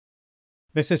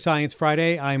This is Science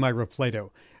Friday. I'm Ira Flato.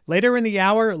 Later in the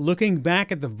hour, looking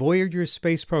back at the Voyager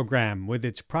space program with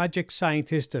its project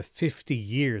scientist of 50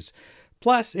 years.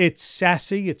 Plus, it's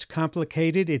sassy, it's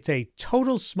complicated, it's a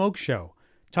total smoke show,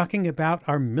 talking about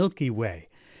our Milky Way.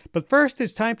 But first,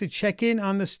 it's time to check in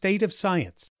on the state of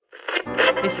science.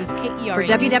 This is KERA for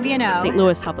WWNO, St.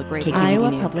 Louis Public Radio,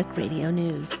 Iowa News. Public Radio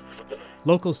News.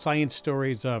 Local science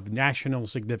stories of national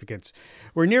significance.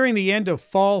 We're nearing the end of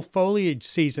fall foliage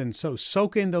season, so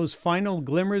soak in those final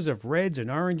glimmers of reds and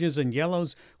oranges and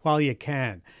yellows while you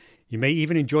can. You may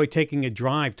even enjoy taking a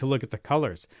drive to look at the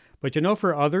colors. But you know,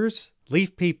 for others,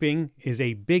 leaf peeping is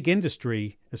a big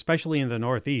industry, especially in the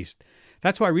Northeast.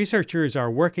 That's why researchers are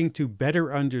working to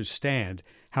better understand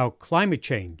how climate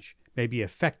change may be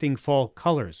affecting fall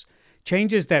colors,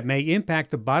 changes that may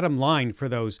impact the bottom line for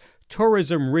those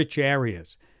tourism-rich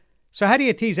areas. So how do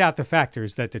you tease out the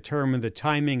factors that determine the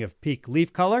timing of peak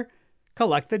leaf color?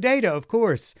 Collect the data, of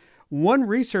course. One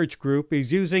research group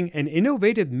is using an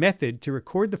innovative method to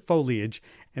record the foliage,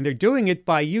 and they're doing it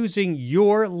by using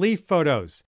your leaf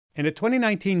photos. In a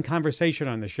 2019 conversation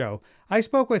on the show, I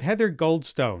spoke with Heather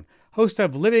Goldstone, host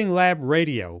of Living Lab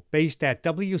Radio, based at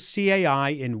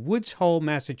WCAI in Woods Hole,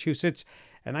 Massachusetts,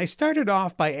 and I started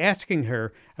off by asking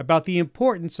her about the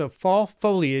importance of fall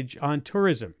foliage on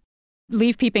tourism.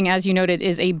 Leaf peeping, as you noted,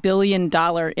 is a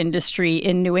billion-dollar industry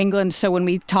in New England. So when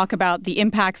we talk about the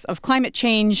impacts of climate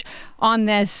change on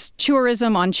this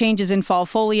tourism, on changes in fall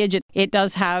foliage, it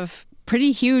does have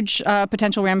pretty huge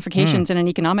potential ramifications in an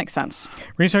economic sense.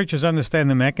 Researchers understand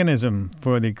the mechanism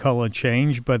for the color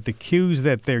change, but the cues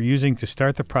that they're using to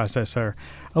start the process are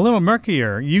a little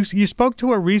murkier. You spoke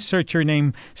to a researcher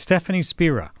named Stephanie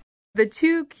Spira. The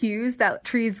two cues that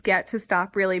trees get to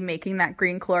stop really making that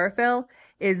green chlorophyll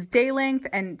is day length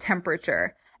and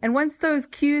temperature. And once those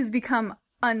cues become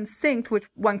unsynced, which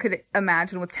one could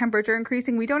imagine with temperature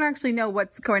increasing, we don't actually know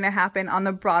what's going to happen on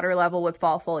the broader level with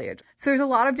fall foliage. So there's a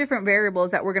lot of different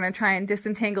variables that we're going to try and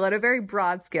disentangle at a very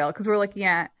broad scale because we're looking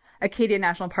at Acadia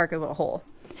National Park as a whole.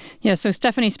 Yeah, so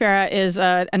Stephanie Spera is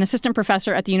an assistant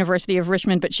professor at the University of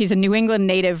Richmond, but she's a New England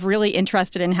native, really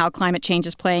interested in how climate change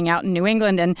is playing out in New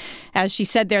England. And as she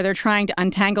said there, they're trying to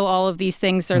untangle all of these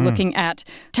things. They're looking at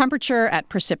temperature, at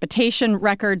precipitation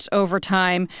records over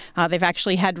time. They've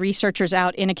actually had researchers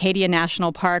out in Acadia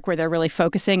National Park where they're really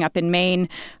focusing up in Maine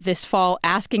this fall,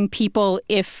 asking people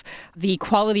if the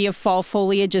quality of fall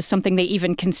foliage is something they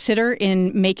even consider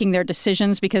in making their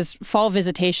decisions, because fall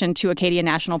visitation to Acadia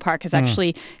National Park has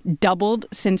actually doubled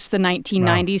since the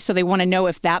 1990s. Wow. So they want to know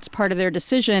if that's part of their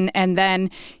decision. And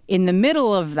then in the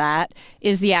middle of that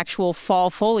is the actual fall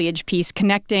foliage piece,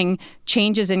 connecting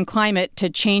changes in climate to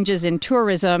changes in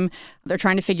tourism. They're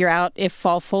trying to figure out if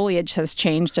fall foliage has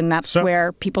changed, and that's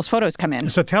where people's photos come in.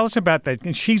 So tell us about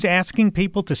that. She's asking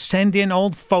people to send in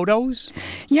old photos?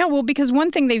 Yeah, well, because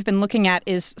one thing they've been looking at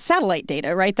is satellite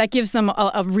data, right? That gives them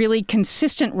a really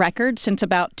consistent record since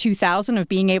about 2000 of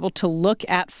being able to look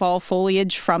at fall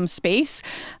foliage from space.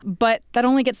 But that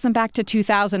only gets them back to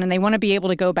 2000, and they want to be able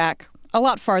to go back a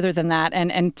lot farther than that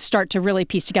and start to really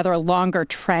piece together a longer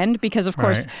trend because, of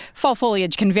course, fall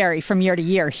foliage can vary from year to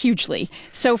year hugely.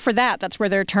 So for that's where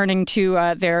they're turning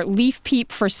to their Leaf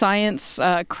Peep for Science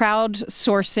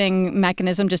crowdsourcing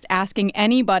mechanism, just asking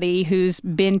anybody who's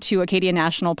been to Acadia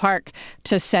National Park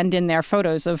to send in their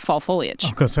photos of fall foliage.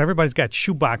 Because everybody's got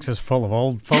shoeboxes full of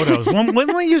old photos.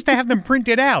 when we used to have them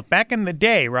printed out back in the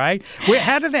day, right?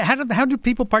 How do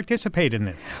people participate in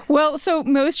this? Well, so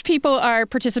most people are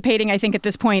participating, I think at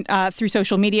this point through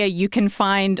social media. You can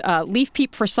find Leaf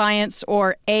Peep for Science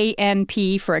or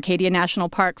ANP for Acadia National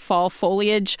Park fall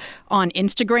foliage on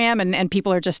Instagram, and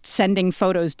people are just sending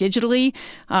photos digitally.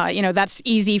 That's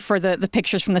easy for the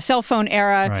pictures from the cell phone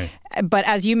era. Right. But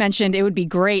as you mentioned, it would be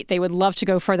great. They would love to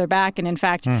go further back. And in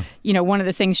fact, one of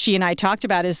the things she and I talked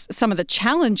about is some of the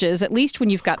challenges, at least when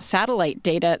you've got satellite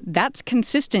data, that's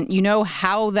consistent. You know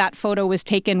how that photo was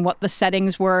taken, what the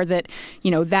settings were, that,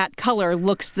 that color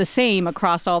looks the same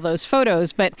across all those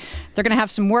photos. But they're going to have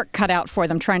some work cut out for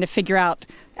them trying to figure out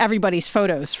everybody's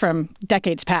photos from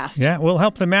decades past. Yeah, we'll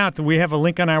help them out. We have a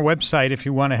link on our website if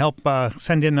you want to help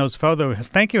send in those photos.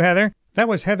 Thank you, Heather. That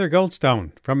was Heather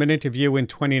Goldstone from an interview in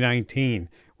 2019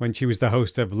 when she was the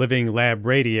host of Living Lab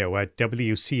Radio at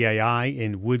WCAI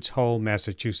in Woods Hole,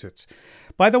 Massachusetts.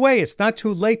 By the way, it's not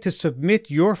too late to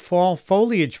submit your fall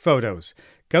foliage photos.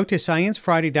 Go to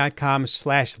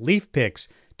sciencefriday.com/leafpics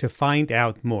to find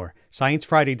out more.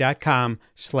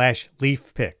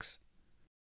 sciencefriday.com/leafpics.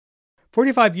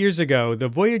 45 years ago, the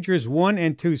Voyagers 1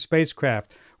 and 2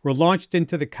 spacecraft were launched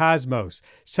into the cosmos,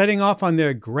 setting off on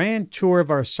their grand tour of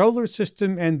our solar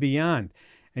system and beyond.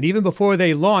 And even before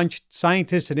they launched,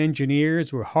 scientists and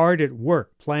engineers were hard at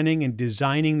work planning and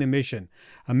designing the mission,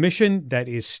 a mission that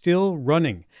is still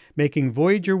running, making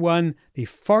Voyager 1 the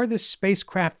farthest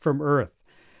spacecraft from Earth.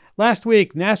 Last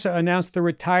week, NASA announced the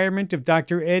retirement of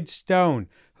Dr. Ed Stone,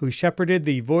 who shepherded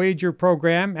the Voyager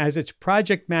program as its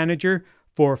project manager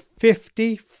for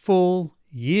 50 full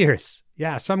years.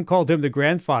 Yeah, some called him the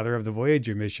grandfather of the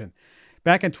Voyager mission.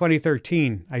 Back in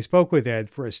 2013, I spoke with Ed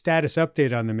for a status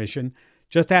update on the mission,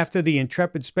 just after the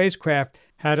Intrepid spacecraft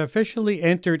had officially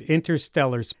entered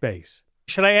interstellar space.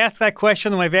 Should I ask that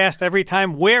question that I've asked every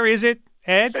time? Where is it,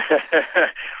 Ed?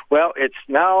 Well, it's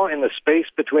now in the space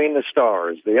between the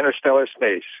stars, the interstellar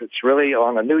space. It's really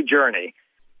on a new journey.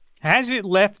 Has it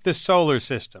left the solar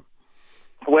system?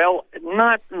 Well,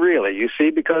 not really, you see,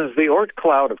 because the Oort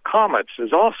cloud of comets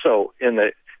is also in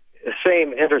the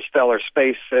same interstellar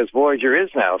space as Voyager is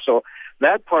now. So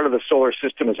that part of the solar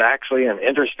system is actually in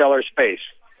interstellar space.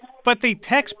 But the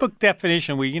textbook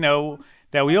definition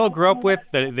that we all grew up with,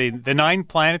 the 9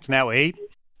 planets, now 8,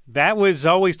 that was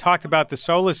always talked about the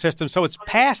solar system. So it's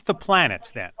past the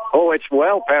planets then. Oh, it's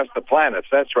well past the planets.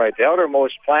 That's right. The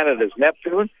outermost planet is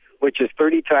Neptune, which is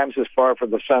 30 times as far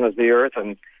from the sun as the Earth,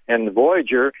 and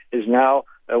Voyager is now,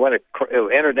 when it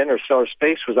entered interstellar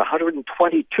space, was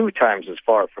 122 times as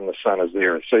far from the sun as the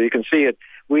Earth. So you can see it.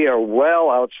 We are well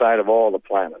outside of all the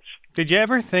planets. Did you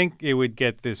ever think it would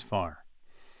get this far?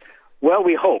 Well,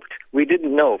 we hoped. We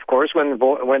didn't know, of course. When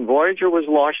Voyager was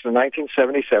launched in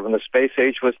 1977, the space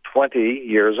age was 20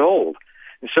 years old.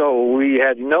 And so we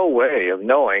had no way of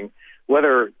knowing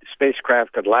whether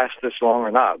spacecraft could last this long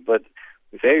or not. But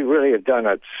they really have done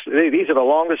it. These are the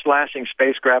longest-lasting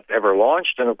spacecraft ever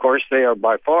launched, and of course they are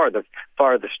by far the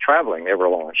farthest traveling ever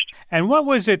launched. And what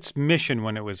was its mission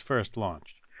when it was first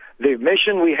launched? The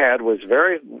mission we had was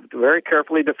very, very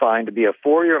carefully defined to be a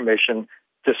 4-year mission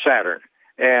to Saturn.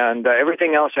 And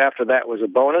everything else after that was a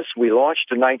bonus. We launched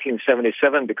in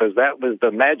 1977 because that was the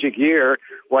magic year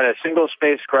when a single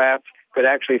spacecraft could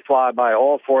actually fly by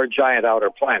all 4 giant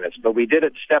outer planets. But we did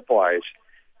it stepwise.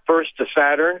 First to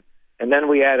Saturn, and then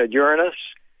we added Uranus,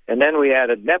 and then we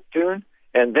added Neptune,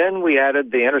 and then we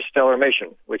added the interstellar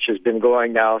mission, which has been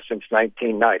going now since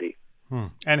 1990.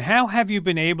 And how have you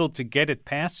been able to get it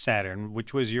past Saturn,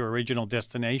 which was your original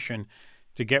destination,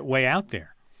 to get way out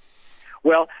there?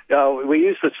 Well, we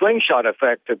used the slingshot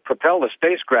effect to propel the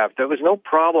spacecraft. There was no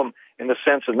problem in the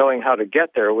sense of knowing how to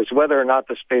get there. It was whether or not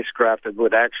the spacecraft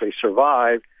would actually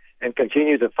survive and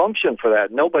continue to function for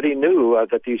that. Nobody knew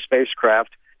that these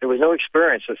spacecraft, there was no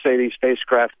experience to say these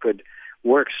spacecraft could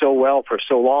work so well for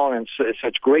so long and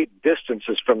such great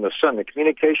distances from the sun. The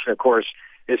communication, of course,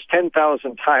 is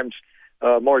 10,000 times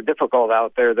more difficult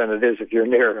out there than it is if you're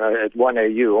near at 1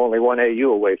 AU, only 1 AU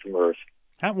away from Earth.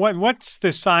 What's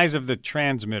the size of the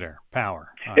transmitter power?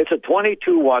 It's a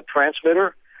 22-watt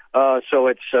transmitter,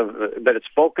 so but it's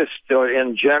focused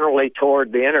in generally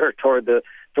toward the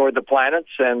planets,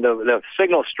 and the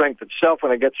signal strength itself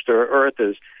when it gets to Earth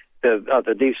is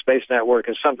the Deep Space Network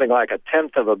is something like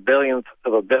 1/10 of a billionth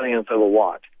of a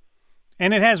watt.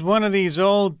 And it has one of these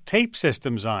old tape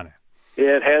systems on it.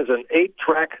 It has an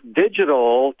 8-track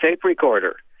digital tape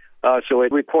recorder. So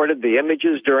it recorded the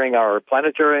images during our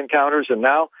planetary encounters, and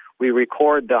now we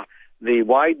record the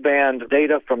wideband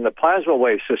data from the plasma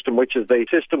wave system, which is the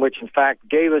system which, in fact,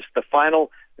 gave us the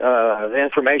final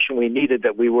information we needed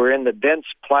that we were in the dense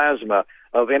plasma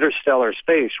of interstellar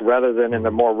space rather than in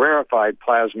the more rarefied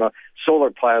plasma, solar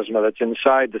plasma that's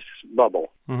inside this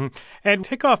bubble. Mm-hmm. And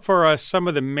take off for us some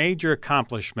of the major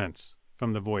accomplishments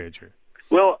from the Voyager.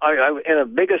 Well, in the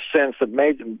biggest sense, the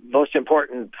most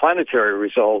important planetary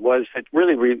result was it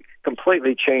really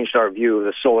completely changed our view of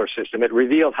the solar system. It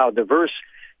revealed how diverse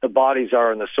the bodies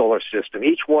are in the solar system.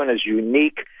 Each one is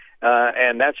unique,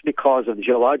 and that's because of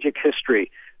geologic history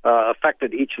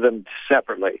affected each of them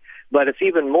separately. But it's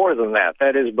even more than that.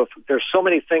 That is, there's so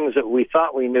many things that we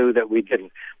thought we knew that we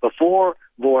didn't. Before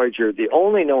Voyager, the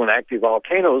only known active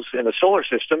volcanoes in the solar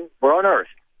system were on Earth.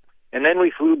 And then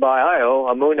we flew by Io,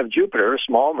 a moon of Jupiter, a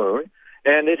small moon,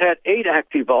 and it had 8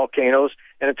 active volcanoes,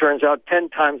 and it turns out 10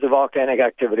 times the volcanic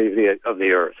activity of the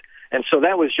Earth. And so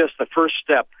that was just the first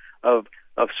step of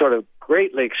sort of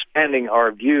greatly expanding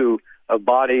our view of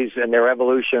bodies and their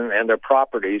evolution and their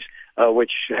properties,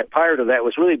 which prior to that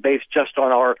was really based just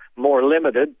on our more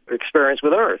limited experience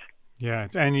with Earth. Yeah,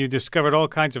 and you discovered all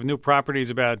kinds of new properties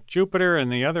about Jupiter and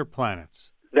the other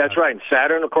planets. That's right.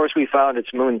 Saturn, of course, we found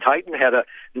its moon Titan had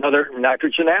another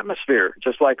nitrogen atmosphere,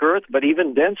 just like Earth, but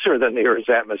even denser than the Earth's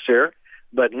atmosphere,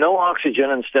 but no oxygen.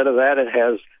 Instead of that, it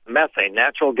has methane,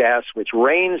 natural gas, which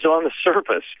rains on the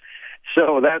surface.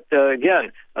 So that,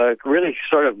 again, really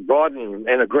sort of broadened,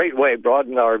 in a great way,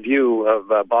 broadened our view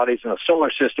of bodies in the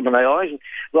solar system. And I always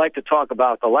like to talk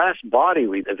about the last body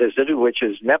we visited, which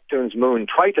is Neptune's moon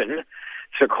Triton.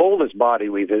 It's the coldest body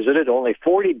we visited, only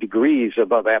 40 degrees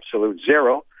above absolute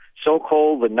zero. So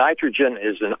cold, the nitrogen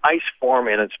is an ice form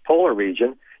in its polar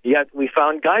region, yet we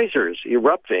found geysers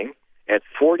erupting at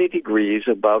 40 degrees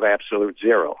above absolute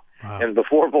zero. Wow. And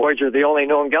before Voyager, the only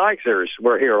known geysers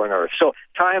were here on Earth. So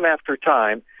time after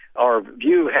time, our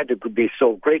view had to be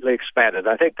so greatly expanded.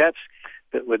 I think that's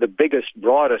the biggest,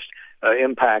 broadest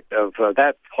impact of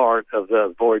that part of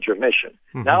the Voyager mission.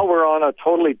 Mm-hmm. Now we're on a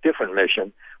totally different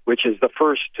mission, which is the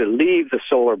first to leave the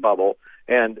solar bubble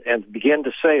and begin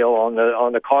to sail on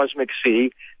the cosmic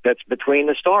sea that's between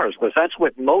the stars, because that's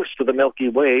what most of the Milky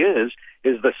Way is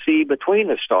the sea between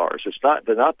the stars. It's not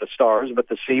the stars, but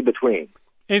the sea between.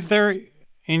 Is there,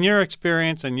 in your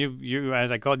experience, and you,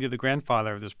 as I called you the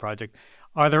grandfather of this project,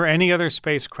 are there any other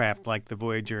spacecraft like the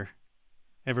Voyager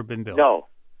ever been built? No.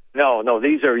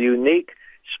 These are unique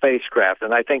spacecraft,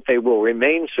 and I think they will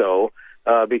remain so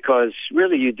because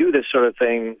really you do this sort of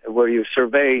thing where you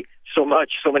survey so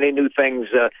many new things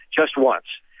just once.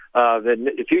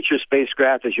 The future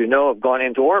spacecraft, as you know, have gone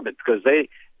into orbit because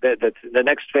the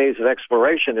next phase of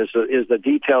exploration is the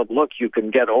detailed look you can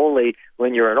get only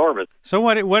when you're in orbit. So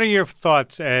what are your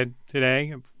thoughts, Ed,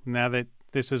 today, now that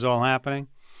this is all happening?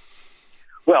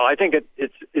 Well, I think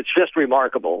it's just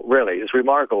remarkable, really. It's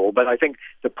remarkable. But I think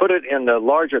to put it in the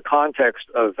larger context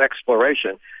of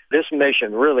exploration, this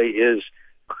mission really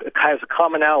has a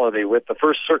commonality with the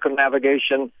first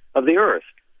circumnavigation of the Earth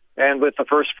and with the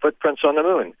first footprints on the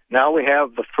Moon. Now we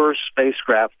have the first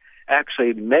spacecraft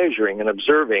actually measuring and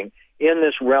observing in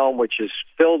this realm which is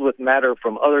filled with matter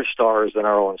from other stars than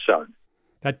our own sun.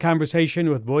 That conversation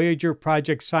with Voyager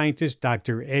project scientist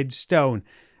Dr. Ed Stone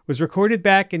was recorded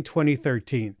back in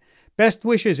 2013. Best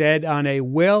wishes, Ed, on a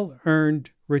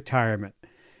well-earned retirement.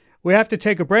 We have to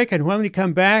take a break, and when we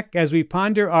come back, as we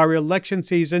ponder our election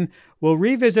season, we'll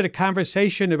revisit a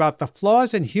conversation about the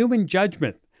flaws in human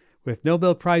judgment with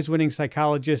Nobel Prize-winning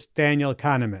psychologist Daniel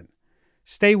Kahneman.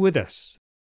 Stay with us.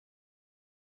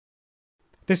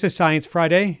 This is Science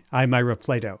Friday. I'm Ira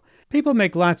Flato. People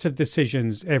make lots of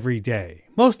decisions every day,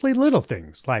 mostly little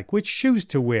things like which shoes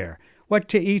to wear, what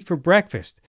to eat for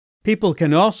breakfast. People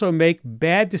can also make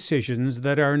bad decisions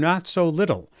that are not so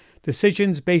little,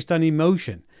 decisions based on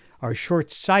emotion, are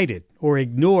short-sighted, or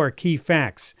ignore key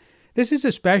facts. This is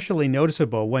especially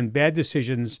noticeable when bad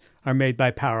decisions are made by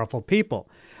powerful people.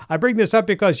 I bring this up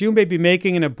because you may be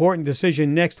making an important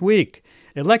decision next week.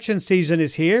 Election season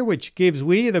is here, which gives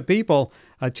we, the people,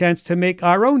 a chance to make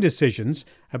our own decisions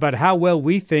about how well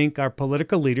we think our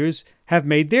political leaders have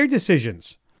made their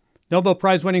decisions. Nobel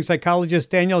Prize-winning psychologist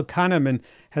Daniel Kahneman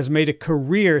has made a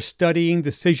career studying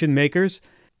decision makers.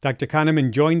 Dr.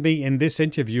 Kahneman joined me in this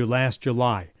interview last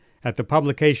July at the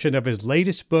publication of his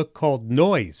latest book called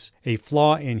Noise, A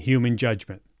Flaw in Human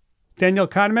Judgment. Daniel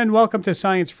Kahneman, welcome to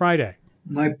Science Friday.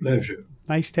 My pleasure.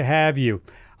 Nice to have you.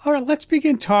 All right, let's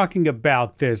begin talking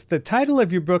about this. The title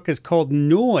of your book is called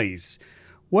Noise.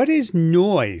 What is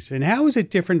noise, and how is it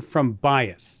different from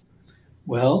bias?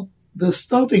 Well, the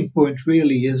starting point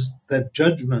really is that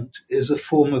judgment is a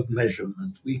form of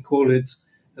measurement. We call it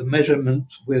a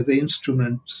measurement where the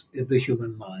instrument is the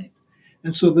human mind.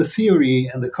 And so the theory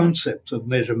and the concepts of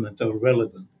measurement are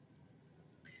relevant.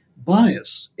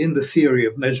 Bias in the theory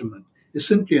of measurement is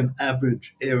simply an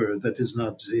average error that is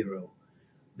not zero.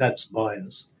 That's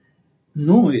bias.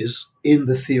 Noise in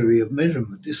the theory of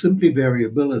measurement is simply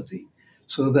variability,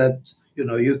 so that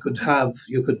you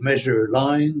could measure a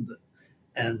line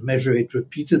and measure it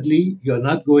repeatedly. You're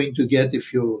not going to get,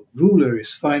 if your ruler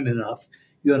is fine enough,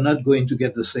 you're not going to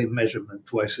get the same measurement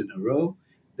twice in a row.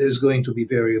 There's going to be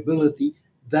variability.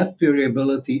 That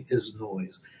variability is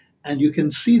noise. And you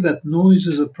can see that noise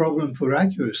is a problem for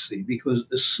accuracy, because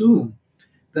assume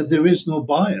that there is no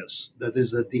bias. That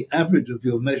is, that the average of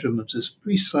your measurements is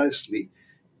precisely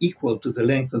equal to the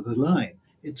length of the line.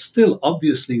 It's still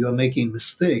obviously you're making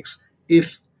mistakes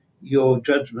if your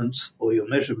judgments or your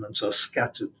measurements are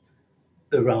scattered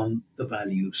around the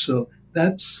value. So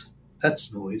that's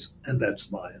noise, and that's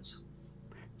bias.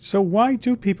 So why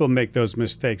do people make those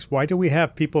mistakes? Why do we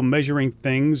have people measuring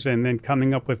things and then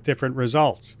coming up with different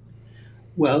results?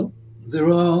 Well, there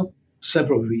are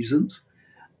several reasons.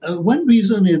 One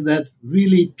reason is that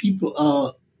really people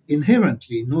are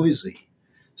inherently noisy.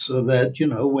 So that,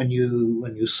 when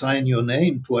you sign your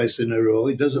name twice in a row,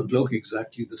 it doesn't look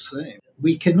exactly the same.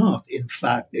 We cannot, in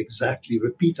fact, exactly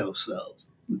repeat ourselves.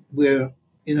 We're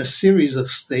in a series of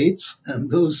states, and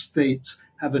those states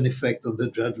have an effect on the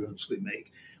judgments we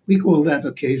make. We call that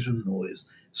occasion noise.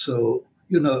 So,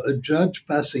 a judge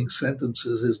passing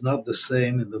sentences is not the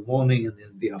same in the morning and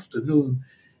in the afternoon.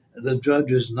 The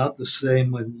judge is not the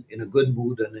same when in a good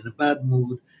mood and in a bad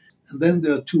mood. And then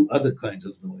there are two other kinds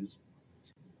of noise.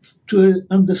 To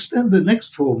understand the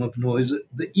next form of noise,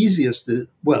 the easiest is,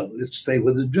 let's stay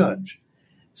with the judge.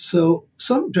 So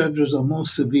some judges are more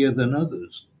severe than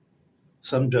others.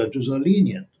 Some judges are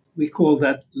lenient. We call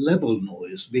that level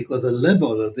noise because the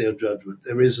level of their judgment,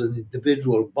 there is an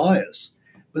individual bias.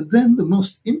 But then the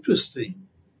most interesting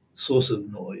source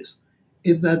of noise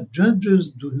is that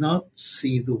judges do not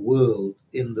see the world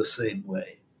in the same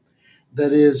way.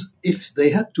 That is, if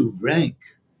they had to rank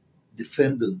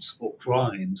defendants or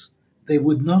crimes, they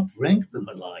would not rank them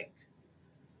alike.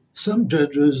 Some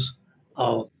judges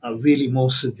are really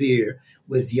more severe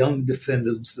with young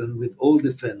defendants than with old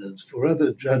defendants. For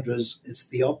other judges, it's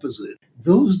the opposite.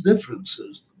 Those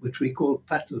differences, which we call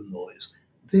pattern noise,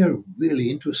 they are really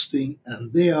interesting,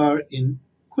 and they are in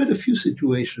quite a few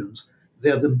situations,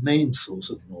 they're the main source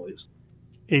of noise.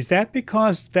 Is that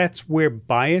because that's where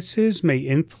biases may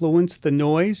influence the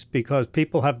noise, because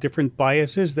people have different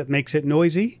biases that makes it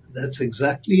noisy? That's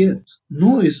exactly it.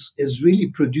 Noise is really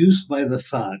produced by the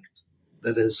fact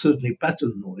that is certainly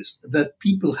pattern noise, that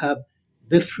people have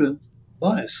different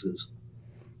biases.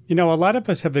 A lot of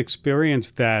us have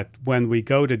experienced that when we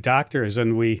go to doctors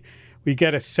and we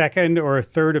get a second or a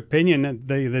third opinion.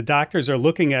 The doctors are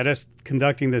looking at us,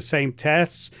 conducting the same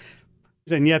tests,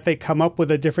 and yet they come up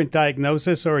with a different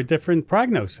diagnosis or a different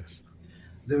prognosis.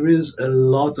 There is a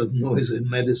lot of noise in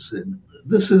medicine.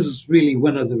 This is really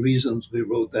one of the reasons we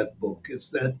wrote that book, is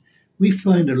that we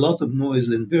find a lot of noise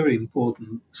in very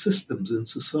important systems in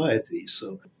society.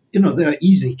 So, there are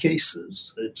easy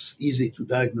cases. It's easy to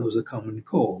diagnose a common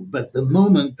cold. But the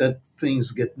moment that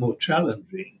things get more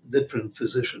challenging, different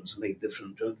physicians make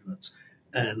different judgments.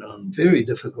 And on very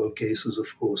difficult cases,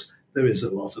 of course, there is a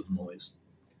lot of noise.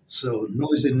 So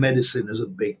noise in medicine is a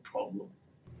big problem.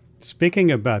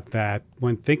 Speaking about that,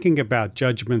 when thinking about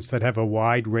judgments that have a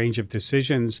wide range of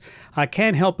decisions, I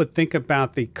can't help but think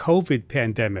about the COVID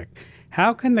pandemic.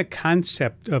 How can the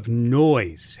concept of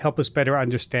noise help us better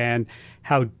understand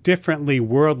how differently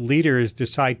world leaders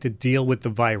decide to deal with the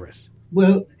virus?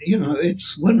 Well,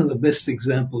 it's one of the best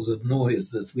examples of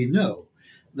noise that we know.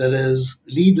 That is,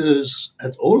 leaders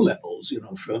at all levels,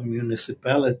 from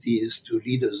municipalities to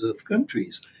leaders of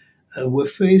countries, were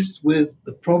faced with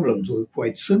the problems were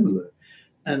quite similar,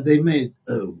 and they made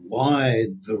a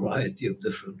wide variety of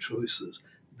different choices.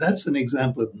 That's an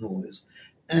example of noise.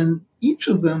 And each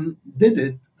of them did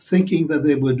it thinking that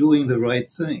they were doing the right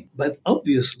thing. But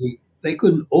obviously, they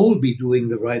couldn't all be doing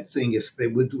the right thing if they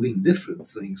were doing different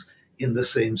things in the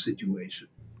same situation.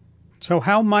 So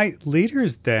how might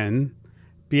leaders then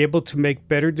be able to make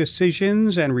better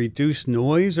decisions and reduce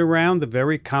noise around the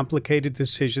very complicated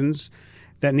decisions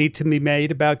that need to be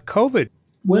made about COVID?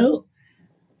 Well,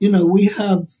 we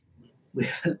have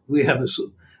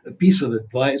a piece of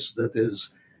advice that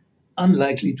is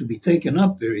unlikely to be taken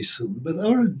up very soon. But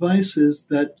our advice is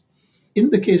that in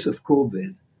the case of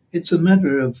COVID, it's a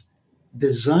matter of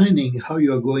designing how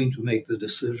you're going to make the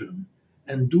decision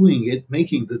and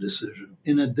making the decision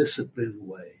in a disciplined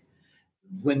way.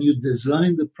 When you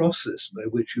design the process by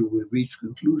which you will reach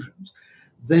conclusions,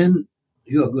 then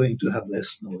you are going to have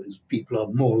less noise. People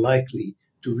are more likely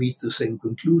to reach the same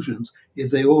conclusions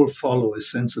if they all follow a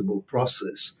sensible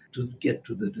process to get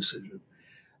to the decision.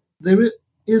 There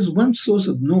is one source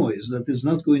of noise that is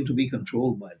not going to be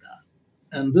controlled by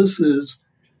that, and this is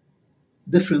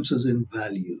differences in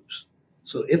values.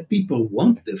 So if people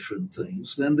want different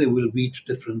things, then they will reach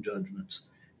different judgments.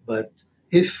 But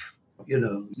if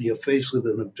you're faced with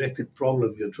an objective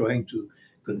problem, you're trying to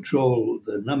control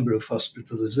the number of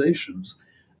hospitalizations,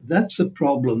 that's a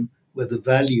problem where the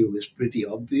value is pretty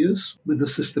obvious. With the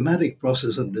systematic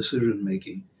process of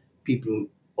decision-making, people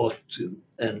ought to,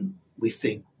 and we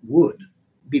think would,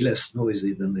 be less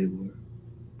noisy than they were.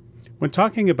 When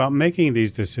talking about making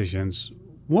these decisions,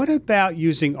 what about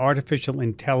using artificial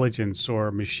intelligence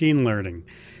or machine learning?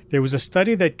 There was a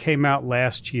study that came out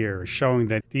last year showing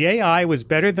that the AI was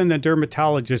better than the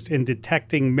dermatologist in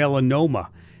detecting melanoma.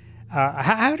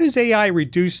 How does AI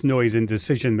reduce noise in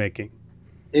decision-making?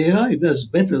 AI does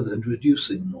better than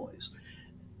reducing noise.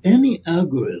 Any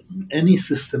algorithm, any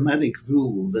systematic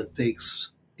rule that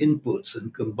takes inputs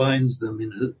and combines them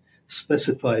in a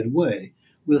specified way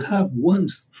will have one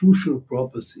crucial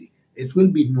property. It will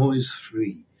be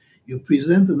noise-free. You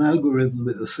present an algorithm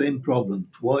with the same problem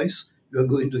twice, you're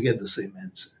going to get the same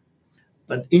answer.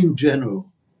 But in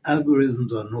general,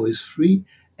 algorithms are noise-free,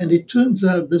 And it turns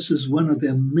out this is one of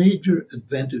their major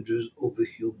advantages over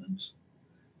humans.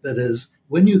 That is,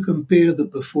 when you compare the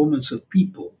performance of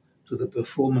people to the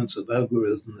performance of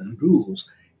algorithms and rules,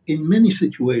 in many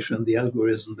situations, the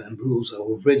algorithms and rules are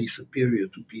already superior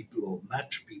to people or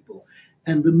match people.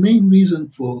 And the main reason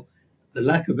for the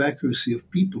lack of accuracy of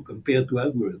people compared to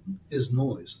algorithms is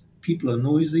noise. People are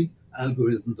noisy,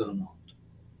 algorithms are not.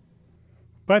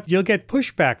 But you'll get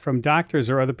pushback from doctors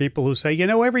or other people who say,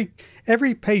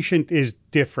 every patient is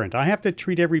different. I have to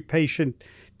treat every patient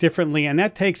differently, and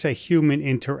that takes a human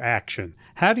interaction.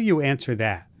 How do you answer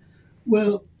that?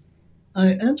 Well,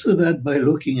 I answer that by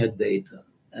looking at data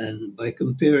and by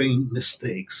comparing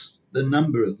mistakes, the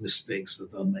number of mistakes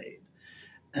that are made.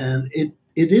 And it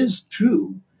is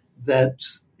true that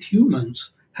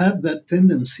humans have that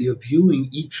tendency of viewing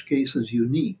each case as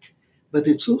unique. But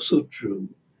it's also true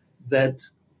that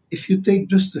if you take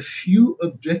just a few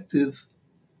objective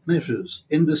measures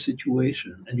in the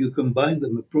situation and you combine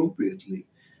them appropriately,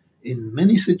 in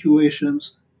many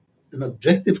situations, an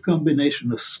objective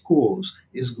combination of scores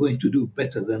is going to do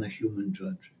better than a human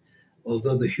judge.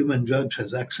 Although the human judge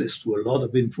has access to a lot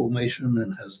of information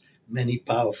and has many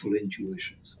powerful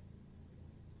intuitions.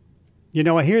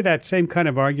 I hear that same kind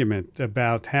of argument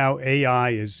about how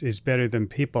AI is better than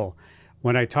people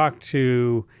when I talk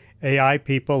to AI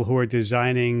people who are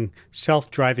designing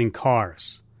self-driving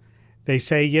cars. They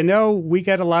say, we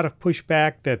get a lot of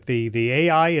pushback that the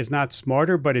AI is not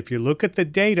smarter, but if you look at the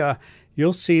data,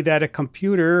 you'll see that a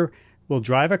computer will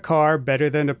drive a car better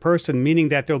than a person, meaning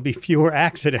that there'll be fewer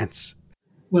accidents.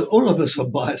 Well, all of us are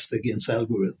biased against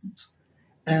algorithms.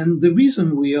 And the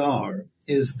reason we are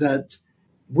is that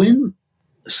when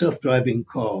a self-driving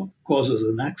car causes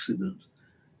an accident,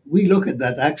 we look at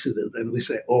that accident and we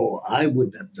say, I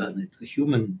wouldn't have done it. A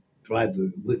human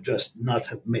driver would just not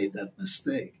have made that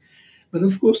mistake. But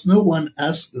of course, no one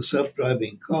asks the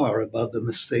self-driving car about the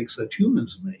mistakes that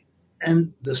humans make.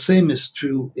 And the same is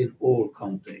true in all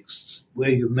contexts, where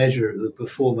you measure the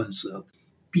performance of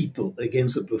people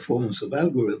against the performance of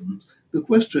algorithms. The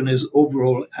question is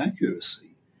overall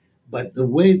accuracy. But the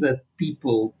way that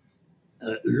people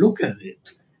look at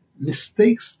it,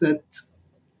 mistakes that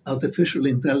artificial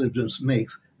intelligence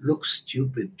makes look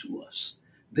stupid to us.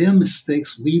 They are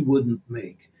mistakes we wouldn't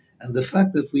make. And the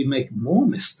fact that we make more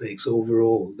mistakes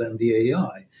overall than the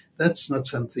AI, that's not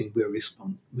something we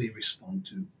respond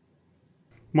to.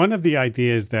 One of the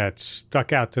ideas that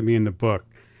stuck out to me in the book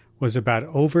was about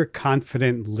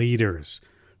overconfident leaders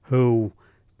who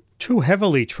too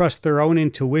heavily trust their own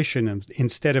intuition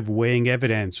instead of weighing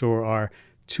evidence, or are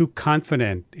too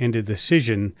confident in a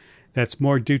decision that's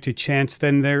more due to chance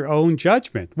than their own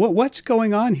judgment. What's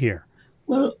going on here?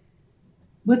 Well,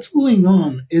 what's going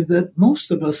on is that most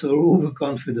of us are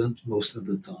overconfident most of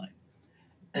the time.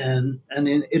 And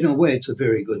in a way, it's a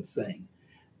very good thing.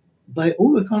 By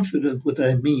overconfident, what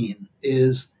I mean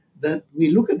is that we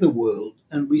look at the world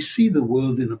and we see the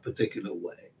world in a particular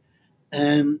way.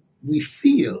 And we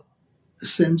feel a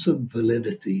sense of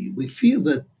validity. We feel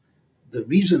that the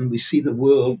reason we see the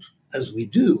world as we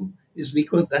do is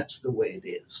because that's the way it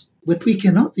is. What we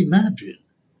cannot imagine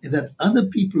is that other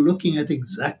people looking at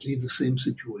exactly the same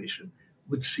situation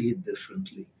would see it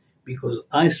differently. Because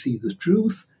I see the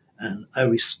truth and I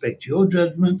respect your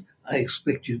judgment, I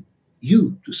expect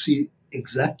you to see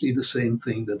exactly the same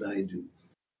thing that I do.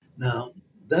 Now,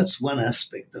 that's one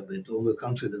aspect of it.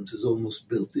 Overconfidence is almost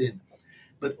built in.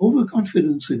 But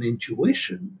overconfidence in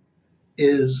intuition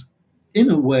is, in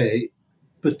a way,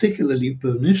 particularly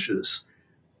pernicious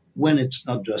when it's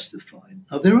not justified.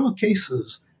 Now, there are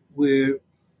cases where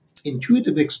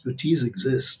intuitive expertise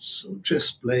exists. So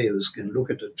chess players can look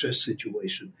at a chess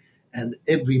situation and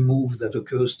every move that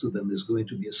occurs to them is going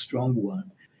to be a strong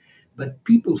one. But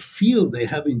people feel they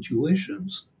have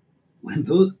intuitions when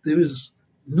there is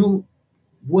no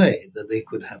way that they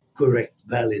could have correct,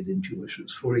 valid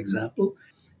intuitions. For example,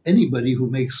 anybody who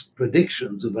makes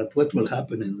predictions about what will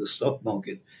happen in the stock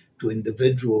market to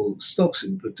individual stocks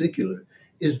in particular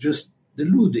is just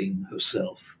deluding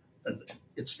herself.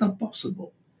 It's not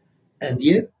possible. And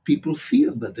yet people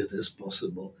feel that it is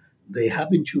possible. They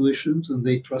have intuitions and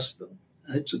they trust them.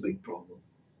 And it's a big problem.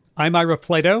 I'm Ira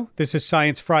Flato. This is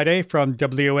Science Friday from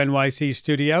WNYC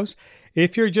Studios.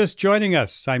 If you're just joining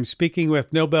us, I'm speaking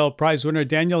with Nobel Prize winner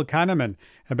Daniel Kahneman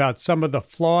about some of the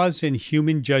flaws in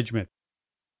human judgment.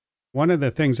 One of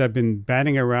the things I've been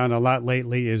batting around a lot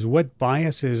lately is what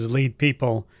biases lead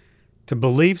people to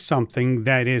believe something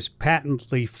that is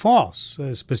patently false,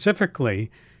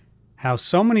 specifically how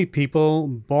so many people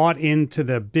bought into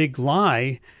the big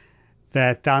lie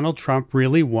that Donald Trump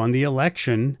really won the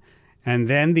election and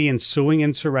then the ensuing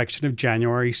insurrection of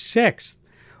January 6th.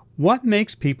 What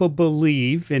makes people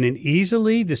believe in an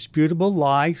easily disputable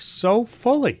lie so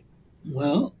fully?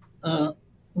 Well,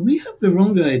 we have the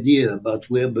wrong idea about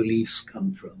where beliefs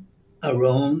come from, our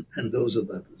own and those of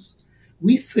others.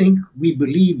 We think we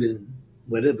believe in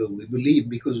whatever we believe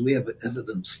because we have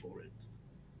evidence for it,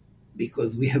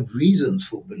 because we have reasons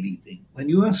for believing. When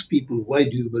you ask people, why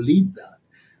do you believe that?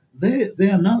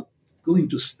 They are not going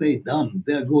to stay dumb.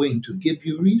 They're going to give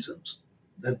you reasons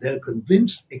that they're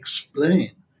convinced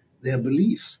explain their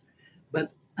beliefs.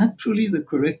 But actually, the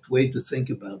correct way to think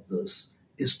about this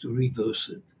is to reverse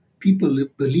it. People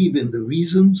believe in the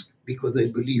reasons because they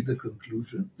believe the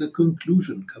conclusion. The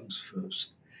conclusion comes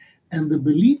first. And the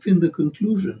belief in the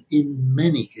conclusion, in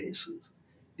many cases,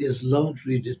 is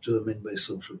largely determined by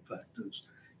social factors.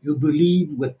 You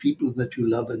believe what people that you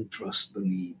love and trust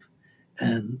believe.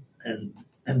 And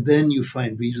then you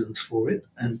find reasons for it.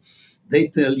 And they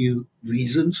tell you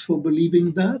reasons for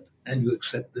believing that, and you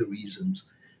accept the reasons.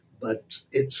 But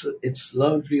it's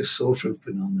largely a social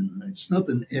phenomenon. It's not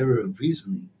an error of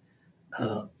reasoning.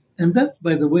 And that,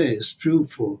 by the way, is true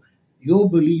for your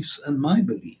beliefs and my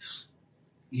beliefs.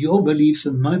 Your beliefs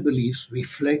and my beliefs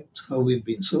reflect how we've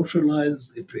been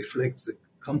socialized. It reflects the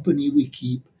company we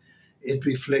keep. It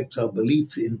reflects our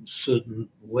belief in certain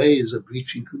ways of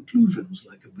reaching conclusions,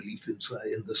 like a belief in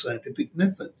the scientific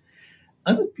method.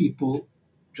 Other people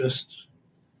just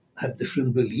have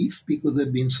different beliefs because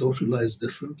they've been socialized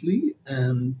differently,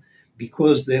 and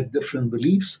because they have different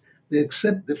beliefs, they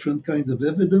accept different kinds of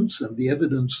evidence, and the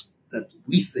evidence that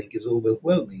we think is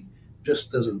overwhelming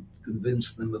just doesn't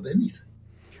convince them of anything.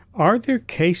 Are there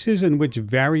cases in which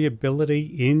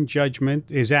variability in judgment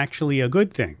is actually a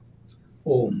good thing?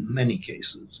 Oh, many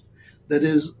cases. That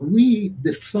is, we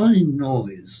define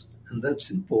noise, and that's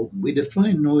important. We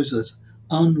define noise as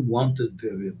unwanted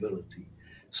variability,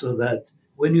 so that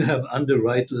when you have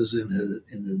underwriters in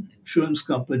an insurance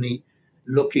company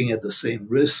looking at the same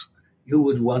risk, you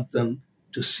would want them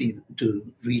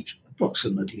to reach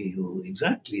approximately or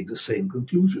exactly the same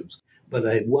conclusions. But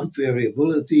I want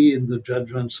variability in the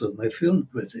judgments of my film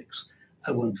critics.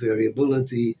 I want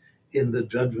variability in the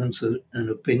judgments and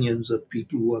opinions of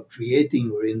people who are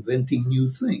creating or inventing new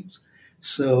things.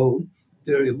 So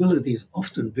variability is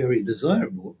often very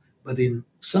desirable, but in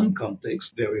some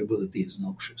contexts, variability is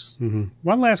noxious. Mm-hmm.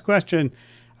 One last question.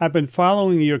 I've been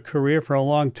following your career for a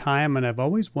long time, and I've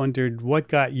always wondered what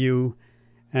got you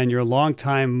and your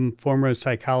longtime former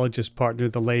psychologist partner,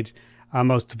 the late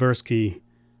Amos Tversky,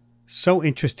 so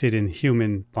interested in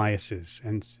human biases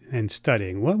and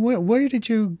studying. Where did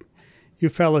you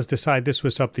fellas decide this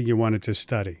was something you wanted to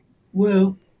study?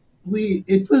 Well,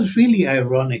 it was really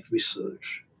ironic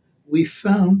research. We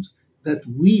found that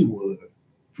we were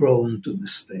prone to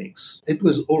mistakes. It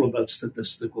was all about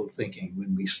statistical thinking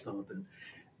when we started.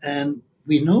 And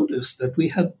we noticed that we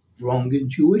had wrong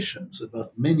intuitions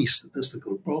about many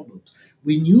statistical problems.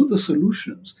 We knew the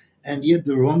solutions, and yet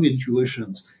the wrong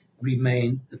intuitions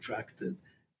remain attractive.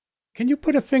 Can you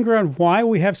put a finger on why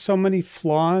we have so many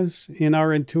flaws in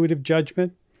our intuitive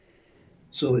judgment?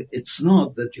 So it's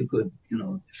not that you could,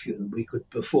 we could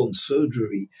perform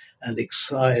surgery and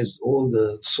excise all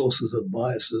the sources of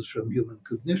biases from human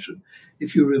cognition.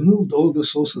 If you removed all the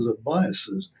sources of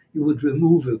biases, you would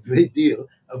remove a great deal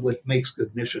of what makes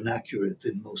cognition accurate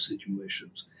in most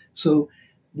situations. So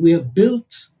we are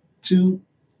built to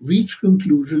reach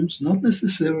conclusions, not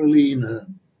necessarily in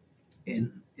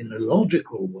a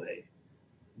logical way,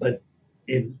 but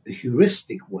in a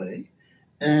heuristic way.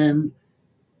 And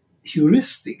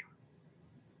heuristic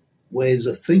ways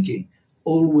of thinking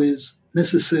always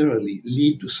necessarily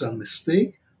lead to some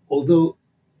mistake, although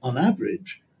on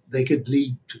average they could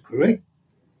lead to correct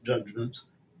judgment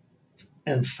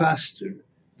and faster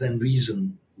than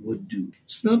reason would do.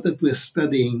 It's not that we're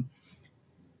studying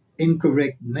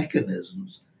incorrect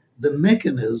mechanisms. The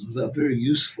mechanisms are very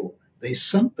useful.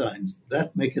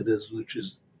 That mechanism, which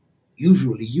is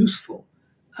usually useful,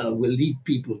 will lead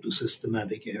people to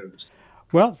systematic errors.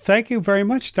 Well, thank you very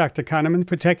much, Dr. Kahneman,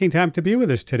 for taking time to be with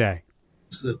us today.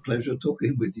 It's a pleasure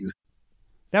talking with you.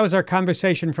 That was our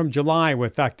conversation from July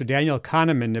with Dr. Daniel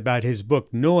Kahneman about his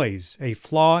book, Noise, A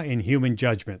Flaw in Human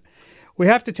Judgment. We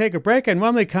have to take a break, and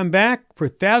when we come back, for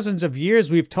thousands of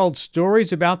years we've told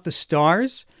stories about the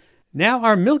stars. Now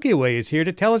our Milky Way is here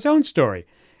to tell its own story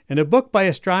in a book by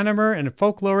astronomer and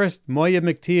folklorist Moya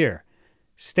McTeer.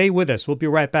 Stay with us. We'll be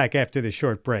right back after this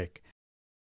short break.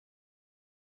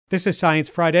 This is Science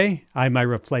Friday. I'm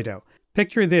Ira Flato.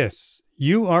 Picture this.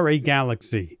 You are a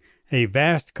galaxy, a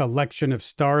vast collection of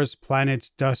stars, planets,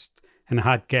 dust, and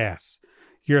hot gas.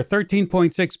 You're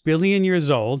 13.6 billion years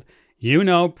old, You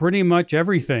know pretty much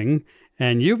everything,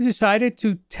 and you've decided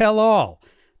to tell all.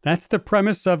 That's the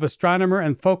premise of astronomer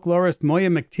and folklorist Moya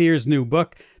McTeer's new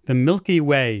book, The Milky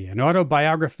Way, an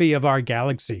autobiography of our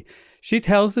galaxy. She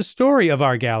tells the story of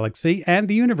our galaxy and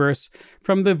the universe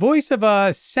from the voice of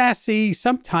a sassy,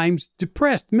 sometimes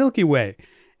depressed Milky Way.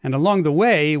 And along the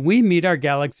way, we meet our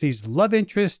galaxy's love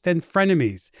interest and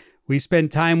frenemies. We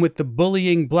spend time with the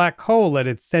bullying black hole at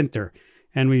its center,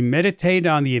 and we meditate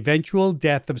on the eventual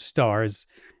death of stars.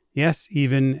 Yes,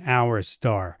 even our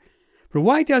star. But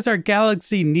why does our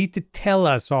galaxy need to tell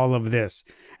us all of this?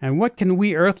 And what can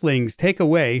we Earthlings take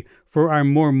away for our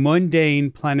more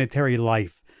mundane planetary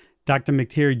life? Dr.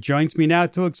 McTeer joins me now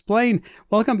to explain.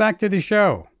 Welcome back to the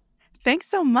show. Thanks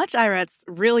so much, Ira. It's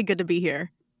really good to be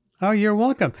here. Oh, you're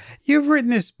welcome. You've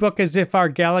written this book as if our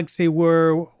galaxy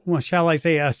were, well, shall I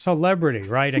say, a celebrity,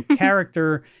 right? A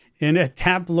character in a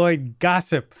tabloid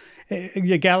gossip.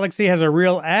 Your galaxy has a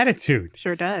real attitude.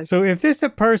 Sure does. So if this is a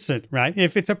person, right?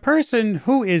 If it's a person,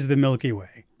 who is the Milky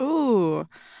Way? Ooh,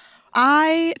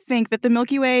 I think that the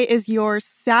Milky Way is your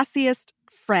sassiest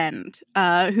friend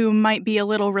who might be a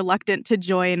little reluctant to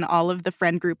join all of the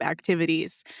friend group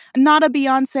activities. Not a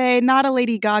Beyonce, not a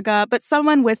Lady Gaga, but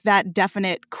someone with that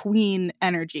definite queen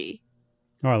energy.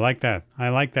 Oh, I like that. I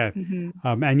like that.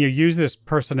 Mm-hmm. And you use this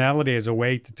personality as a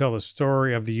way to tell the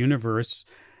story of the universe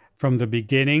from the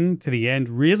beginning to the end,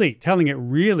 really telling it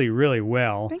really, really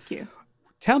well. Thank you.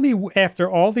 Tell me, after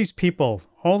all these people,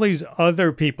 all these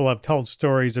other people have told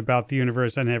stories about the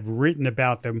universe and have written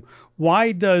about them,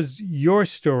 why does your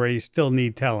story still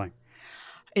need telling?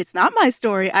 It's not my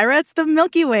story, Ira. It's the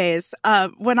Milky Way's.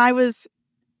 When I was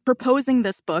proposing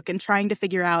this book and trying to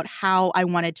figure out how I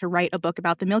wanted to write a book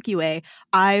about the Milky Way,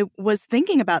 I was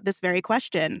thinking about this very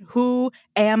question. Who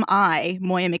am I,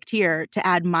 Moya McTeer, to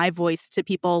add my voice to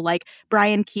people like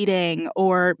Brian Keating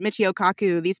or Michio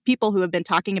Kaku, these people who have been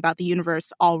talking about the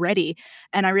universe already?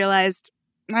 And I realized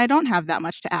I don't have that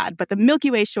much to add, but the Milky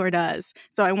Way sure does.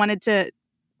 So I wanted to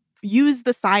use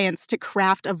the science to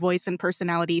craft a voice and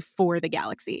personality for the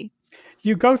galaxy.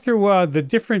 You go through the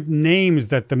different names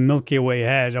that the Milky Way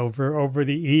had over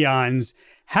the eons.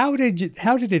 How did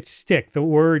it stick, the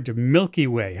word Milky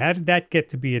Way? How did that get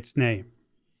to be its name?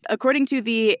 According to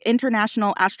the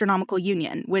International Astronomical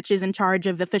Union, which is in charge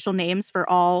of official names for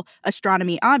all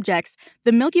astronomy objects,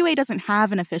 the Milky Way doesn't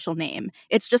have an official name.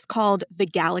 It's just called the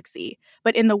galaxy.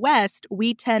 But in the West,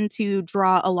 we tend to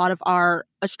draw a lot of our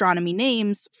astronomy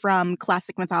names from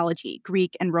classic mythology,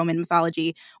 Greek and Roman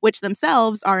mythology, which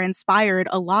themselves are inspired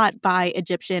a lot by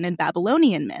Egyptian and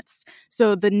Babylonian myths.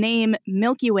 So the name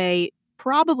Milky Way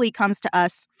probably comes to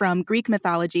us from Greek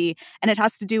mythology, and it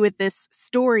has to do with this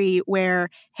story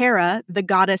where Hera, the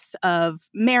goddess of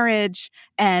marriage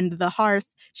and the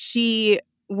hearth, she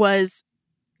was,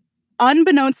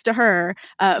 unbeknownst to her,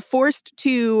 forced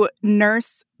to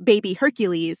nurse baby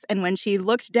Hercules. And when she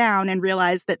looked down and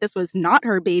realized that this was not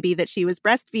her baby that she was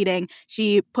breastfeeding,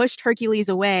 she pushed Hercules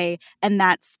away, and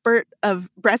that spurt of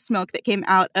breast milk that came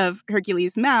out of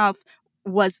Hercules' mouth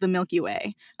was the Milky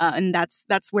Way. And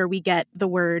that's where we get the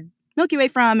word Milky Way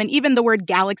from. And even the word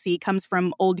galaxy comes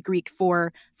from Old Greek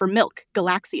for milk,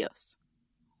 galaxios.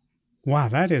 Wow,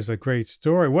 that is a great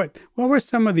story. What were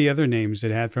some of the other names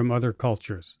it had from other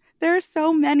cultures? There are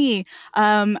so many.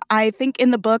 I think in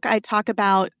the book I talk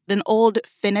about an old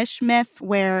Finnish myth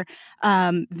where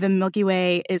the Milky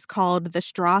Way is called the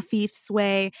straw thief's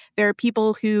way. There are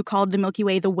people who called the Milky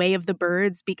Way the way of the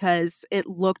birds because it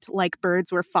looked like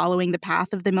birds were following the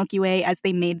path of the Milky Way as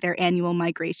they made their annual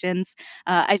migrations.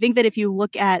 I think that if you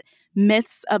look at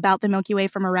myths about the Milky Way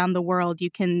from around the world, you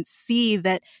can see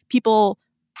that people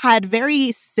had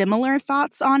very similar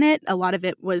thoughts on it. A lot of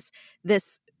it was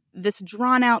this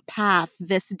drawn-out path,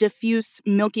 this diffuse,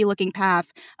 milky-looking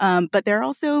path. But there are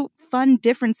also fun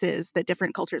differences that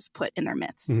different cultures put in their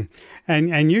myths.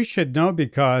 Mm-hmm. And you should know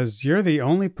because you're the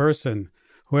only person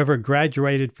who ever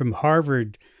graduated from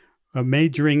Harvard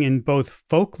majoring in both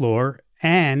folklore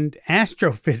and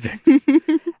astrophysics.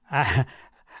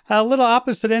 A little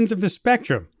opposite ends of the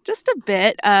spectrum. Just a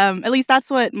bit. At least that's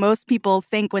what most people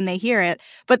think when they hear it.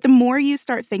 But the more you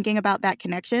start thinking about that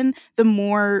connection, the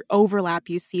more overlap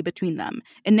you see between them.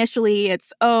 Initially,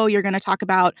 it's, you're going to talk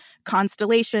about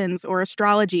constellations or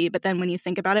astrology. But then when you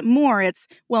think about it more, it's,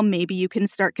 well, maybe you can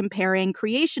start comparing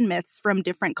creation myths from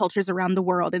different cultures around the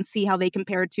world and see how they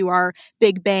compare to our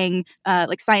Big Bang,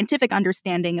 scientific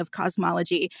understanding of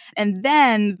cosmology. And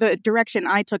then the direction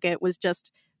I took it was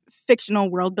just fictional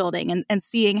world building and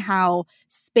seeing how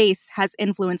space has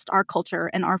influenced our culture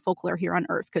and our folklore here on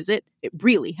Earth, because it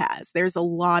really has. There's a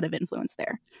lot of influence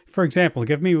there. For example,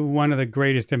 give me one of the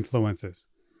greatest influences.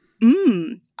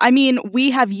 I mean,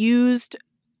 we have used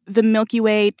the Milky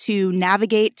Way to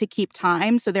navigate, to keep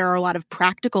time. So there are a lot of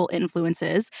practical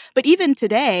influences. But even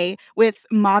today, with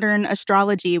modern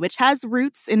astrology, which has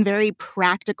roots in very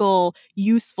practical,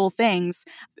 useful things,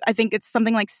 I think it's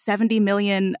something like 70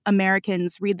 million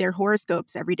Americans read their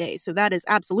horoscopes every day. So that is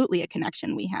absolutely a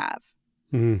connection we have.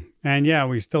 Mm. And yeah,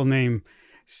 we still name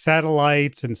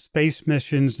satellites and space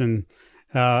missions and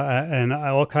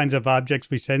all kinds of objects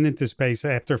we send into space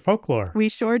after folklore. We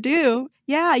sure do.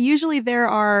 Yeah, usually there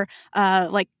are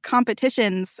like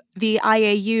competitions. The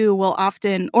IAU will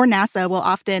often, or NASA will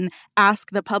often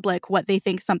ask the public what they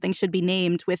think something should be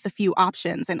named with a few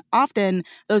options. And often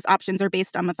those options are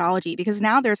based on mythology because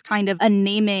now there's kind of a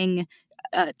naming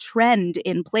trend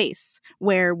in place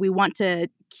where we want to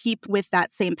keep with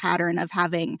that same pattern of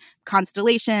having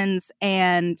constellations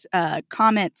and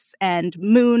comets and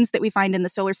moons that we find in the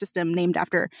solar system named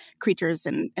after creatures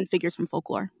and figures from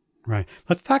folklore. Right.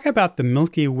 Let's talk about the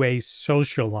Milky Way's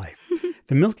social life.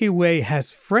 The Milky Way has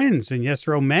friends and, yes,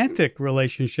 romantic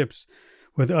relationships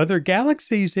with other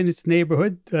galaxies in its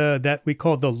neighborhood that we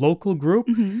call the local group,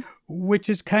 which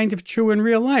is kind of true in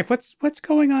real life. What's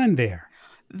going on there?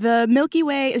 The Milky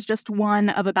Way is just one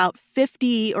of about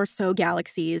 50 or so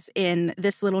galaxies in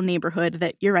this little neighborhood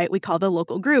that, you're right, we call the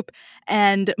local group.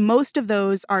 And most of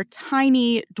those are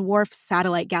tiny dwarf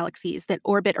satellite galaxies that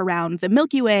orbit around the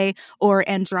Milky Way or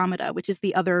Andromeda, which is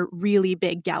the other really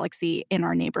big galaxy in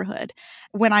our neighborhood.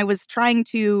 When I was trying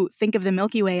to think of the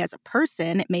Milky Way as a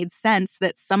person, it made sense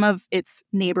that some of its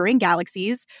neighboring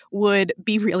galaxies would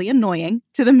be really annoying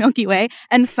to the Milky Way,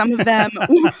 and some of them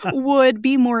would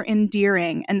be more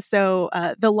endearing. And so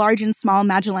the Large and Small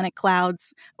Magellanic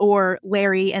Clouds, or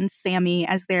Larry and Sammy,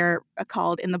 as they're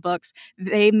called in the books,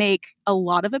 they make a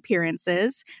lot of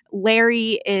appearances.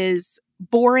 Larry is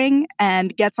boring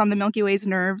and gets on the Milky Way's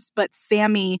nerves, but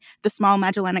Sammy, the Small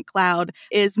Magellanic Cloud,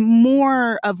 is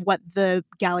more of what the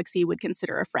galaxy would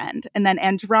consider a friend. And then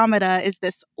Andromeda is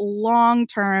this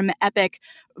long-term, epic,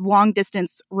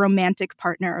 long-distance romantic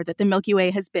partner that the Milky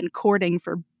Way has been courting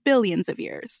for billions of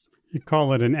years. You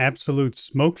call it an absolute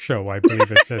smoke show, I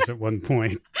believe it says at one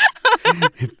point.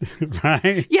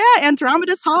 Right? Yeah,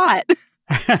 Andromeda's hot.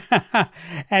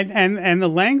 and the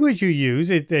language you use,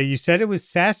 you said it was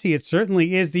sassy. It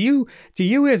certainly is. Do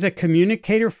you as a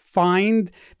communicator find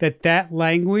that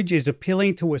language is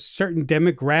appealing to a certain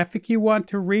demographic you want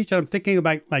to reach? I'm thinking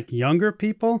about like younger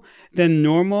people than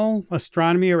normal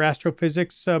astronomy or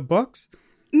astrophysics books.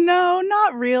 No,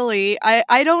 not really.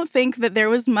 I don't think that there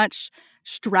was much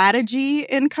strategy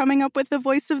in coming up with the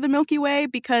voice of the Milky Way,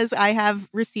 because I have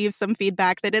received some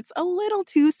feedback that it's a little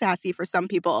too sassy for some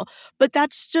people. But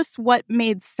that's just what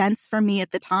made sense for me at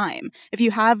the time. If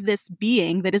you have this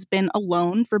being that has been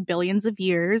alone for billions of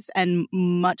years and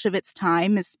much of its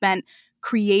time is spent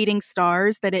creating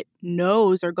stars that it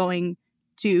knows are going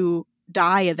to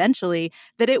die eventually,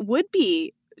 that it would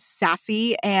be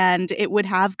sassy and it would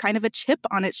have kind of a chip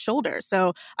on its shoulder.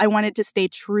 So I wanted to stay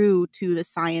true to the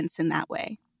science in that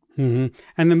way. Mm-hmm.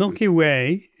 And the Milky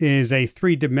Way is a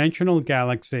three-dimensional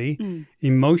galaxy.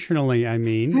 Emotionally, I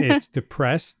mean, it's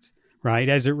depressed, right,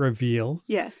 as it reveals.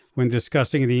 Yes. When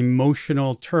discussing the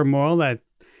emotional turmoil that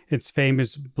its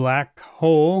famous black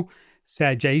hole,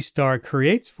 Sagittarius star,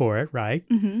 creates for it, right?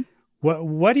 Mm-hmm.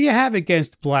 What do you have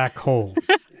against black holes?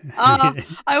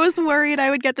 I was worried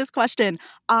I would get this question.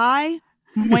 I,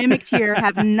 Moya McTeer,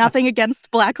 have nothing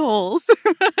against black holes.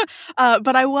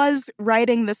 But I was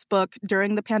writing this book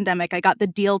during the pandemic. I got the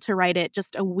deal to write it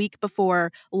just a week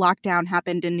before lockdown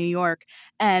happened in New York.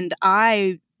 And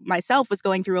I myself was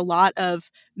going through a lot of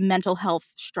mental health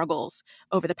struggles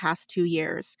over the past 2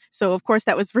 years. So, of course,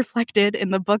 that was reflected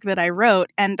in the book that I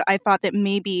wrote. And I thought that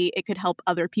maybe it could help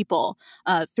other people.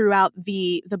 Throughout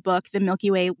the book, the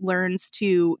Milky Way learns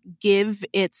to give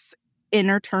its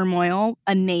inner turmoil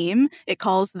a name. It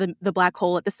calls the black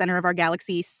hole at the center of our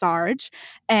galaxy Sarge.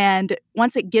 And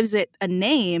once it gives it a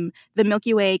name, the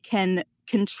Milky Way can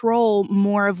control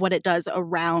more of what it does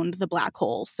around the black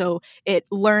hole. So it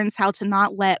learns how to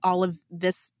not let all of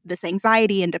this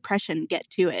anxiety and depression get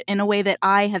to it in a way that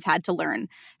I have had to learn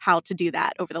how to do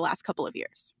that over the last couple of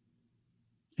years.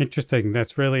 Interesting.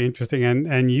 That's really interesting.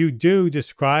 And you do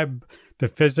describe the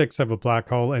physics of a black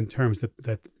hole in terms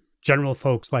that general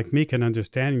folks like me can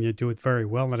understand, and you do it very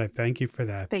well, and I thank you for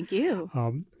that. Thank you.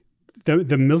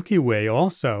 The Milky Way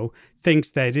also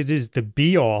thinks that it is the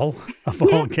be-all of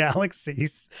all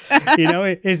galaxies.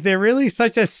 Is there really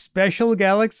such a special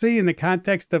galaxy in the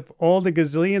context of all the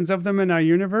gazillions of them in our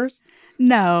universe?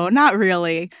 No, not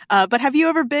really. But have you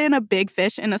ever been a big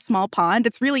fish in a small pond?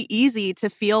 It's really easy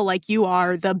to feel like you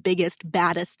are the biggest,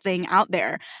 baddest thing out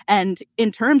there. And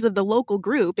in terms of the local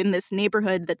group in this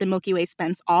neighborhood that the Milky Way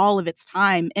spends all of its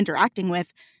time interacting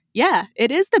with, yeah,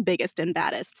 it is the biggest and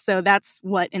baddest. So that's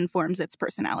what informs its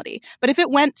personality. But if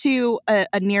it went to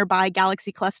a nearby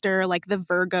galaxy cluster, like the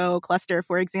Virgo cluster,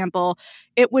 for example,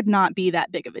 it would not be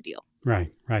that big of a deal.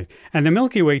 Right, right. And the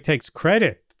Milky Way takes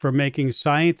credit for making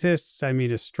scientists,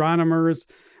 astronomers,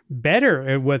 better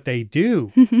at what they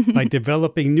do by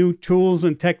developing new tools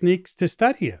and techniques to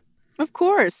study it. Of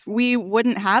course, we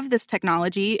wouldn't have this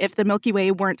technology if the Milky Way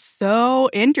weren't so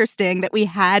interesting that we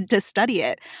had to study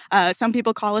it. Some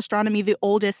people call astronomy the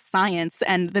oldest science,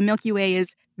 and the Milky Way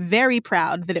is very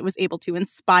proud that it was able to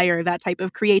inspire that type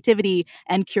of creativity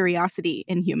and curiosity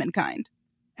in humankind.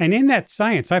 And in that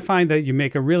science, I find that you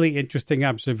make a really interesting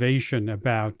observation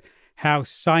about how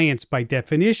science, by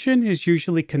definition, is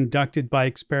usually conducted by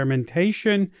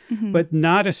experimentation, but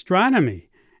not astronomy.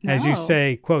 As you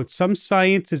say, quote, some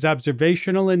science is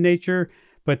observational in nature,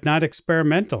 but not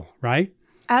experimental, right?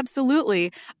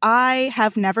 Absolutely. I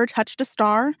have never touched a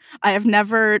star. I have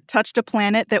never touched a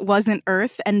planet that wasn't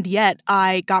Earth, and yet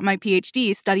I got my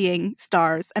PhD studying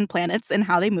stars and planets and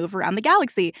how they move around the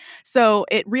galaxy. So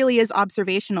it really is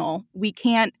observational. We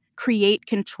can't create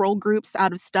control groups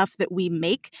out of stuff that we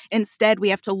make. Instead, we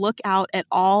have to look out at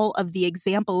all of the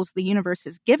examples the universe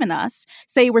has given us.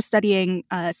 Say we're studying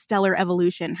stellar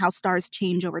evolution, how stars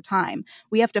change over time.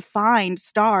 We have to find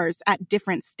stars at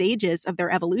different stages of their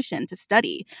evolution to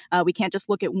study. We can't just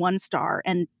look at one star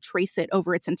and trace it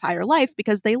over its entire life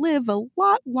because they live a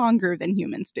lot longer than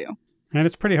humans do. And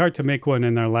it's pretty hard to make one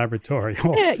in our laboratory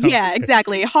also. Yeah,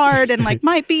 exactly. Hard and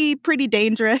might be pretty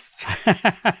dangerous.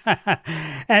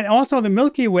 And also the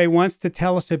Milky Way wants to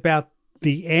tell us about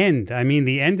the end.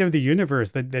 The end of the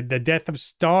universe, the death of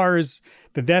stars,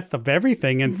 the death of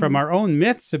everything. And from our own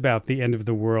myths about the end of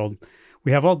the world,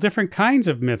 we have all different kinds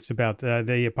of myths about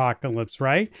the apocalypse,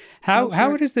 right?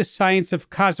 How does the science of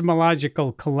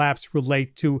cosmological collapse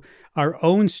relate to our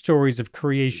own stories of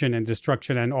creation and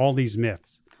destruction and all these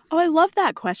myths? Oh, I love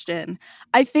that question.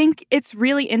 I think it's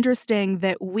really interesting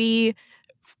that we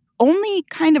only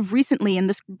kind of recently in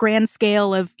this grand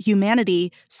scale of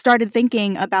humanity started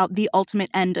thinking about the ultimate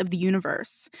end of the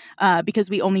universe because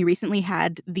we only recently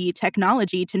had the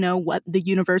technology to know what the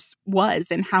universe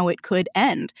was and how it could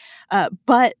end.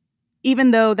 But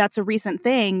even though that's a recent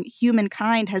thing,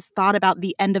 humankind has thought about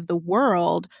the end of the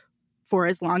world for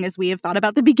as long as we have thought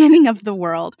about the beginning of the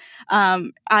world.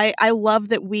 I love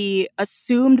that we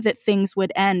assumed that things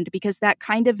would end because that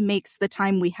kind of makes the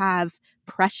time we have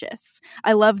precious.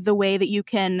 I love the way that you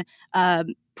can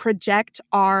project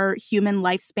our human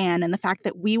lifespan and the fact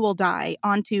that we will die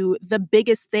onto the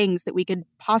biggest things that we could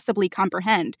possibly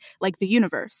comprehend, like the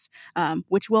universe,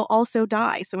 which will also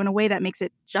die. So in a way that makes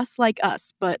it just like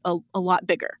us, but a lot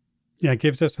bigger. Yeah, it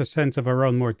gives us a sense of our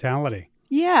own mortality.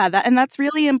 Yeah, that's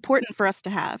really important for us to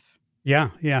have.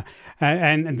 Yeah.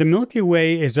 And the Milky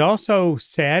Way is also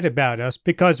sad about us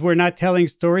because we're not telling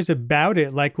stories about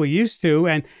it like we used to.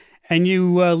 And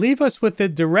you leave us with the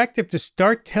directive to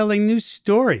start telling new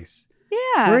stories.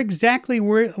 Yeah. Where exactly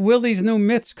will these new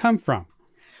myths come from?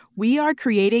 We are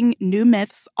creating new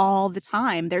myths all the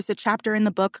time. There's a chapter in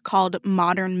the book called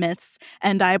Modern Myths,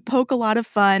 and I poke a lot of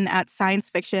fun at science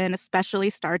fiction, especially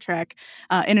Star Trek.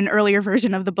 In an earlier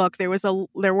version of the book, there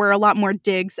were a lot more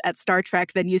digs at Star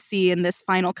Trek than you see in this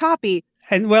final copy.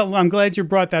 And well, I'm glad you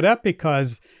brought that up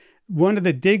because one of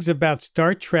the digs about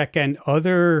Star Trek and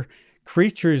other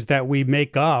creatures that we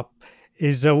make up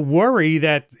is a worry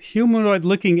that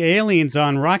humanoid-looking aliens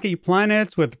on rocky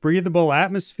planets with breathable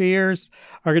atmospheres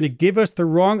are going to give us the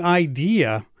wrong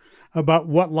idea about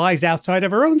what lies outside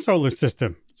of our own solar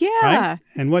system. Yeah. Right?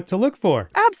 And what to look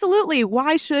for. Absolutely.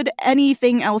 Why should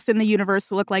anything else in the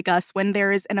universe look like us when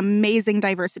there is an amazing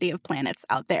diversity of planets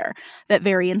out there that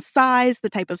vary in size,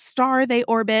 the type of star they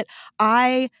orbit?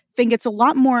 I think it's a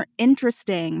lot more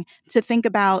interesting to think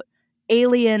about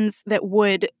aliens that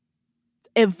would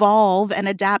evolve and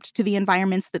adapt to the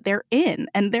environments that they're in.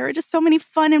 And there are just so many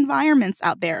fun environments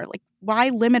out there. Like, why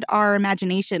limit our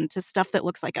imagination to stuff that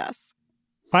looks like us?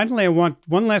 Finally, I want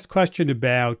one last question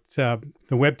about the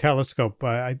Webb telescope.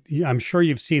 I'm sure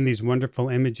you've seen these wonderful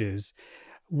images.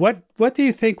 What do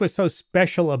you think was so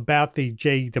special about the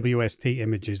JWST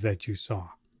images that you saw?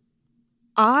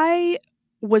 I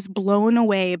was blown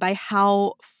away by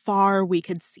how far we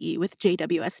could see with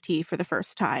JWST for the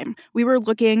first time. We were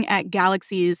looking at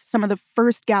galaxies, some of the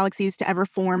first galaxies to ever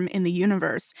form in the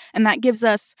universe, and that gives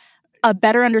us a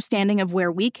better understanding of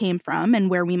where we came from and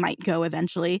where we might go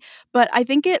eventually. But I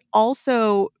think it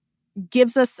also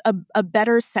gives us a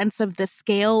better sense of the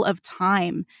scale of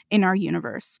time in our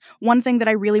universe. One thing that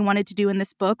I really wanted to do in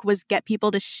this book was get people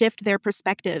to shift their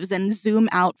perspectives and zoom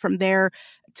out from their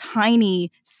tiny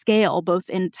scale, both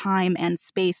in time and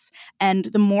space. And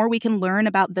the more we can learn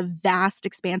about the vast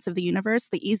expanse of the universe,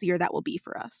 the easier that will be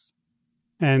for us.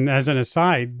 And as an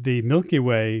aside, the Milky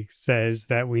Way says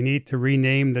that we need to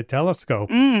rename the telescope.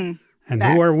 And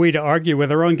Facts. Who are we to argue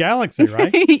with our own galaxy,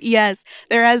 right? Yes,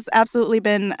 there has absolutely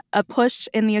been a push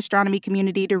in the astronomy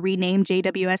community to rename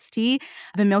JWST.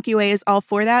 The Milky Way is all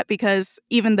for that because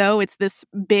even though it's this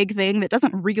big thing that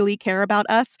doesn't really care about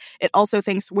us, it also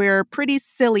thinks we're pretty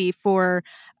silly for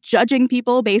judging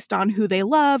people based on who they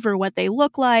love or what they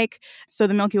look like. So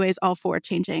the Milky Way is all for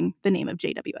changing the name of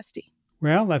JWST.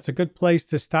 Well, that's a good place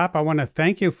to stop. I want to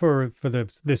thank you for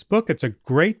this book. It's a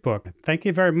great book. Thank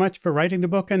you very much for writing the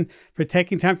book and for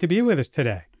taking time to be with us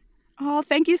today. Oh,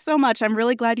 thank you so much. I'm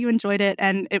really glad you enjoyed it,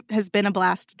 and it has been a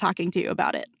blast talking to you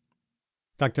about it.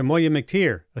 Dr. Moya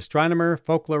McTeer, astronomer,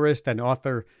 folklorist, and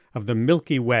author of The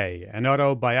Milky Way, an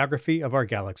autobiography of our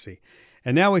galaxy.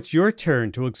 And now it's your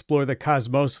turn to explore the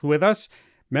cosmos with us.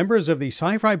 Members of the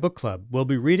Sci-Fi Book Club will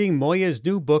be reading Moya's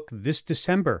new book this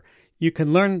December. You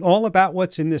can learn all about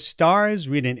what's in the stars,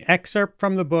 read an excerpt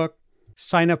from the book,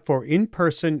 sign up for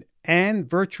in-person and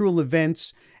virtual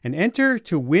events, and enter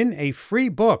to win a free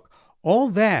book. All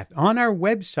that on our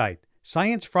website,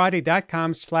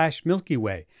 sciencefriday.com/Milky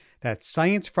Way. That's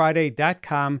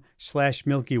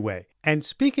sciencefriday.com/Milky Way. And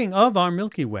speaking of our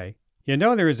Milky Way, you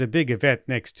know there is a big event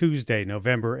next Tuesday,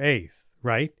 November 8th,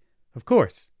 right? Of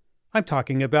course. I'm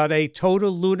talking about a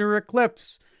total lunar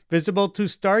eclipse, visible to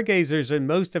stargazers in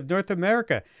most of North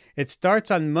America. It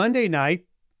starts on Monday night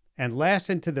and lasts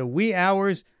into the wee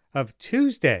hours of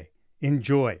Tuesday.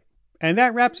 Enjoy. And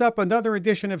that wraps up another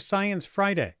edition of Science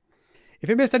Friday. If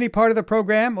you missed any part of the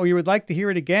program or you would like to hear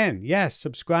it again, yes,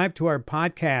 subscribe to our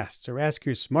podcasts or ask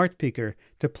your smart speaker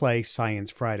to play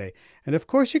Science Friday. And of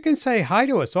course, you can say hi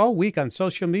to us all week on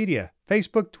social media,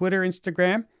 Facebook, Twitter,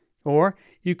 Instagram, or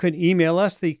you can email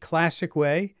us the classic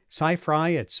way,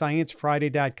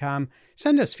 scifri@sciencefriday.com.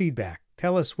 Send us feedback.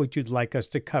 Tell us what you'd like us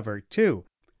to cover, too.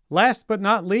 Last but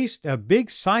not least, a big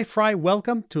Sci-Fi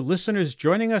welcome to listeners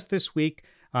joining us this week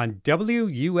on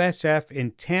WUSF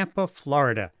in Tampa,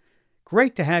 Florida.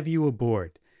 Great to have you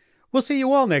aboard. We'll see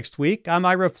you all next week. I'm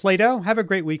Ira Flato. Have a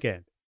great weekend.